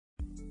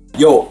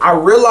Yo, I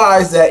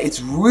realize that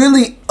it's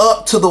really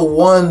up to the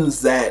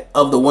ones that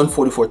of the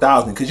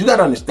 144,000, because you got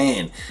to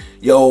understand,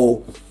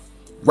 yo,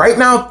 right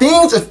now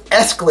things are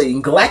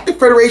escalating. Galactic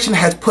Federation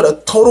has put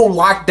a total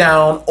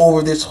lockdown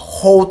over this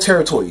whole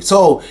territory.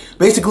 So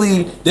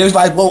basically, there's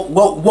like,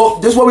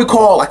 this is what we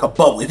call like a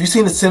bubble. If you've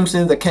seen The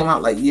Simpsons that came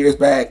out like years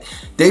back,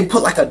 they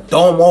put like a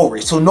dome over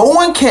it, so no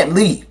one can't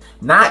leave.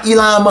 Not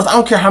Elon Musk. I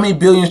don't care how many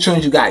billions,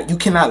 trillions you got. You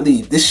cannot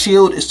leave. This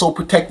shield is so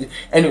protected,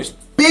 and there's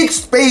big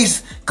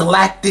space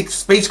galactic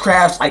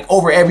spacecrafts like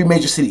over every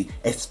major city,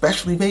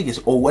 especially Vegas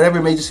or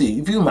whatever major city.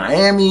 If you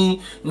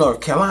Miami, North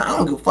Carolina, I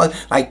don't give a fuck.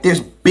 Like there's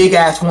big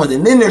ass ones,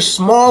 and then there's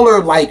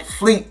smaller like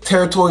fleet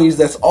territories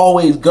that's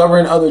always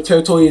govern other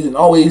territories and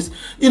always,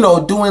 you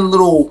know, doing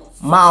little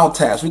mild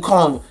tasks. We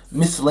call them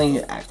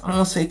miscellaneous acts. I don't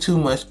want to say too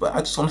much, but I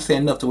just want to say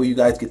enough to where you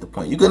guys get the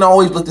point. You can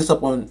always look this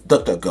up on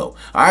DuckDuckGo. All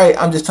right,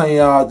 I'm just telling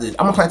y'all, I'm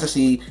gonna plant the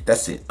seed.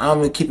 That's it. I'm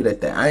gonna keep it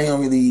at that. I ain't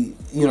gonna really,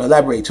 you know,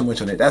 elaborate too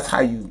much on it. That's how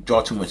you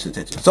draw too much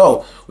attention.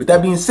 So with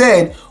that being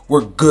said,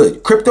 we're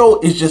good. Crypto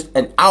is just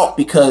an out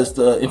because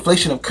the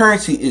inflation of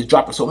currency is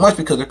dropping so much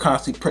because they're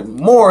constantly printing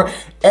more,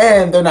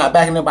 and they're not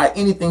backing it by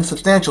anything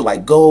substantial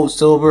like gold,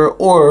 silver,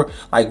 or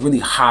like really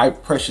high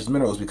precious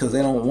minerals, because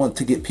they don't want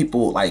to get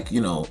people like, you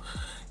know,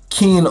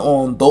 keen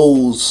on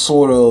those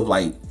sort of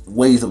like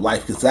ways of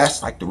life, because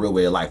that's like the real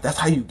way of life. That's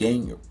how you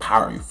gain your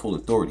power and your full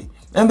authority.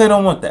 And they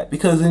don't want that,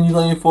 because then you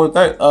gain your full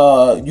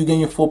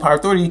power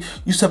authority,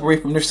 you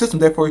separate from their system.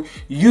 Therefore,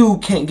 you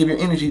can't give your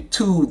energy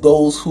to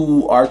those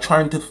who are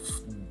trying to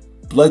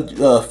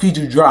feed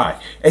you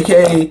dry,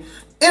 aka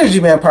energy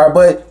vampire.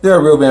 But there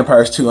are real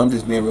vampires too. I'm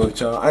just being real with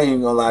y'all. I ain't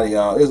even gonna lie to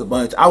y'all. There's a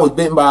bunch. I was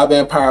bitten by a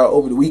vampire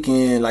over the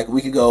weekend, like a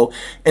week ago,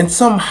 and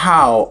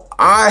somehow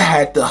I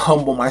had to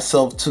humble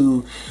myself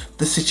to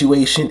the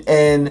situation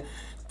and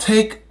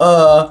take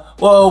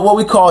what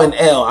we call an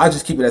L. I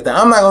just keep it at that.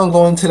 I'm not gonna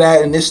go into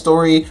that in this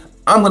story.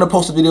 I'm gonna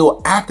post a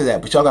video after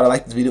that, but y'all gotta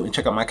like this video and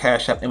check out my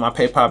Cash App and my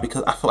PayPal,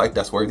 because I feel like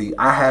that's worthy.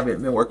 I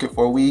haven't been working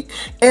for a week,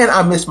 and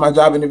I missed my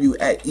job interview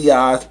at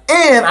EOS,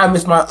 and I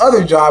missed my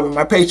other job and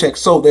my paycheck.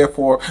 So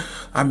therefore,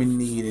 I'm in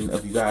need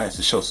of you guys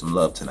to show some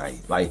love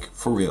tonight. Like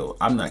for real,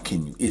 I'm not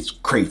kidding you. It's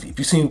crazy. If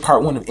you've seen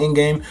part 1 of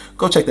Endgame,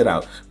 go check that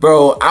out,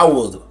 bro. I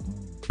was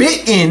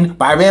bitten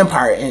by a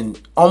vampire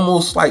and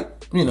almost like,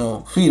 you know,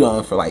 feed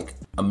on for like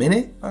a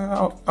minute,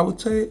 I would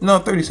say. No,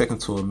 30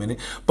 seconds to a minute.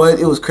 But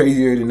it was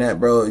crazier than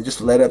that, bro. It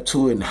just led up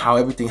to it and how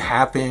everything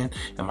happened.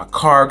 And my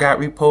car got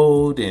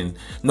repoed, and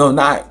no,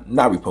 not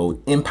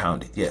repoed,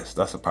 impounded. Yes,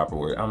 that's the proper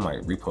word. I'm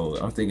like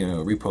repoed. I'm thinking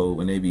of repo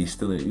when they be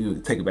still,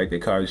 you take back their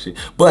car and shit.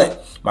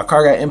 But my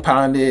car got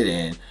impounded,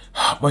 and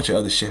a bunch of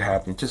other shit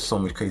happened. Just so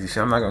much crazy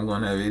shit. I'm not gonna go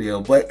in that video.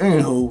 But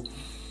anywho,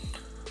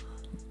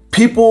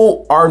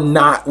 people are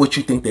not what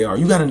you think they are.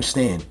 You gotta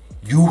understand,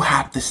 you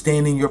have to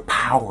stand in your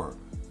power,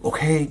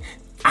 okay?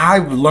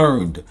 I've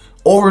learned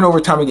over and over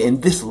time again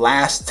in this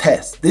last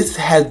test, this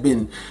has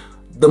been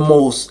the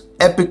most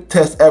epic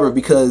test ever,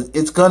 because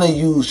it's gonna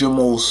use your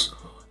most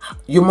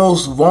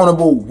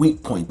vulnerable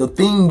weak point. The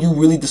thing you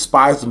really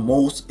despise the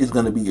most is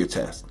gonna be your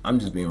test. I'm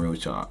just being real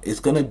with y'all. It's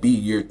gonna be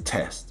your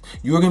test.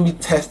 You're gonna be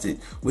tested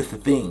with the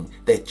thing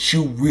that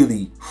you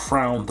really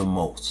frown the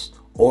most,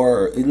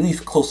 or at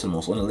least close to the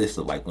most, on a list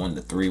of like 1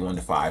 to 3, 1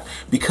 to 5,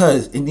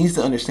 because it needs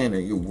to understand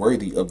that you're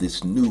worthy of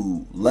this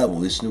new level,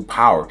 this new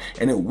power,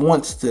 and it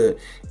wants to,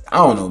 I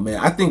don't know, man.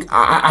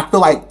 I feel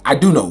like I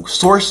do know.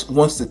 Source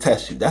wants to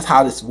test you. That's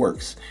how this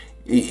works.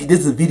 This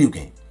is a video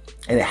game,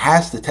 and it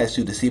has to test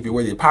you to see if you're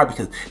worthy of power,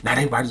 because not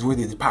everybody's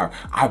worthy of the power.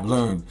 I've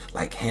learned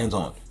like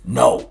hands-on.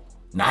 No,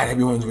 not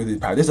everyone's worthy of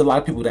the power. There's a lot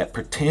of people that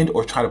pretend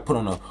or try to put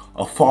on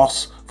a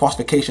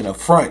falsification up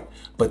front,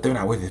 but they're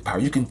not worthy of power.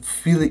 You can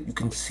feel it, you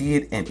can see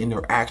it, and in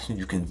their actions,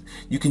 you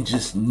can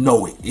just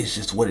know it. It's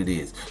just what it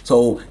is.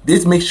 So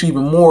this makes you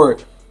even more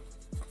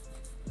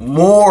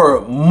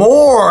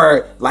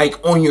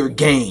like on your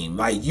game.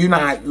 Like you're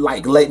not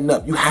like letting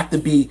up. You have to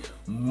be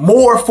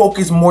more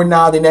focused more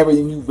now than ever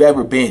than you've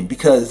ever been,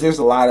 because there's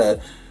a lot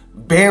of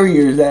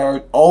barriers that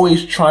are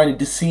always trying to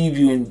deceive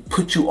you and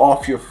put you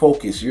off your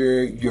focus,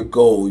 your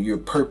goal, your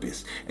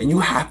purpose. And you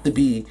have to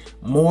be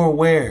more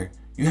aware.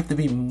 You have to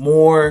be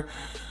more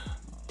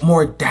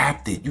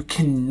adapted. You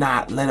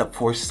cannot let up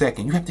for a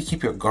second. You have to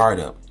keep your guard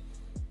up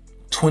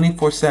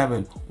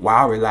 24/7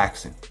 while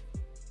relaxing.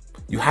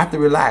 You have to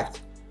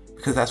relax,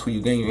 because that's where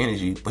you gain your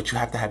energy, but you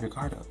have to have your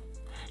guard up.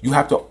 You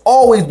have to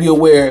always be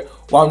aware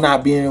while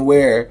not being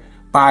aware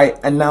by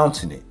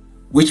announcing it,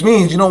 which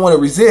means you don't want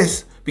to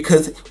resist,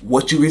 because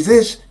what you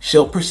resist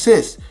shall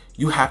persist.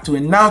 You have to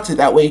announce it.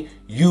 That way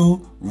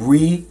you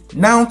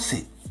renounce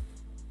it.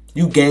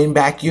 You gain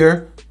back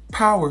your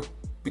power,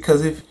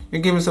 because if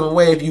you're giving something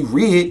away, if you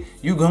read it,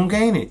 you're gonna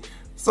gain it.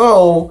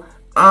 So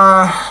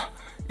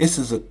this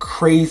is a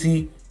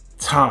crazy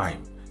time.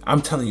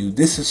 I'm telling you,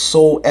 this is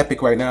so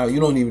epic right now. You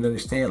don't even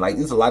understand. Like,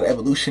 there's a lot of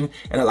evolution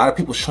and a lot of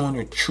people showing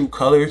their true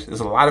colors.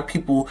 There's a lot of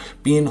people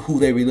being who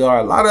they really are.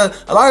 A lot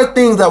of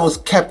things that was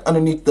kept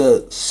underneath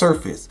the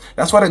surface.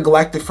 That's why the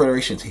Galactic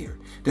Federation's here.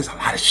 There's a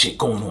lot of shit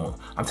going on.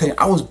 I'm telling you,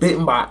 I was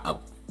bitten by a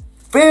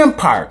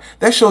vampire.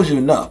 That shows you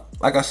enough.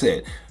 Like I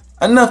said,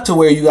 enough to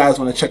where you guys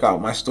want to check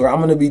out my store. I'm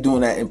going to be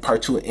doing that in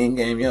part 2 of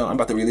Endgame. Yo, I'm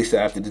about to release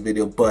that after this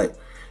video, but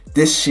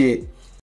this shit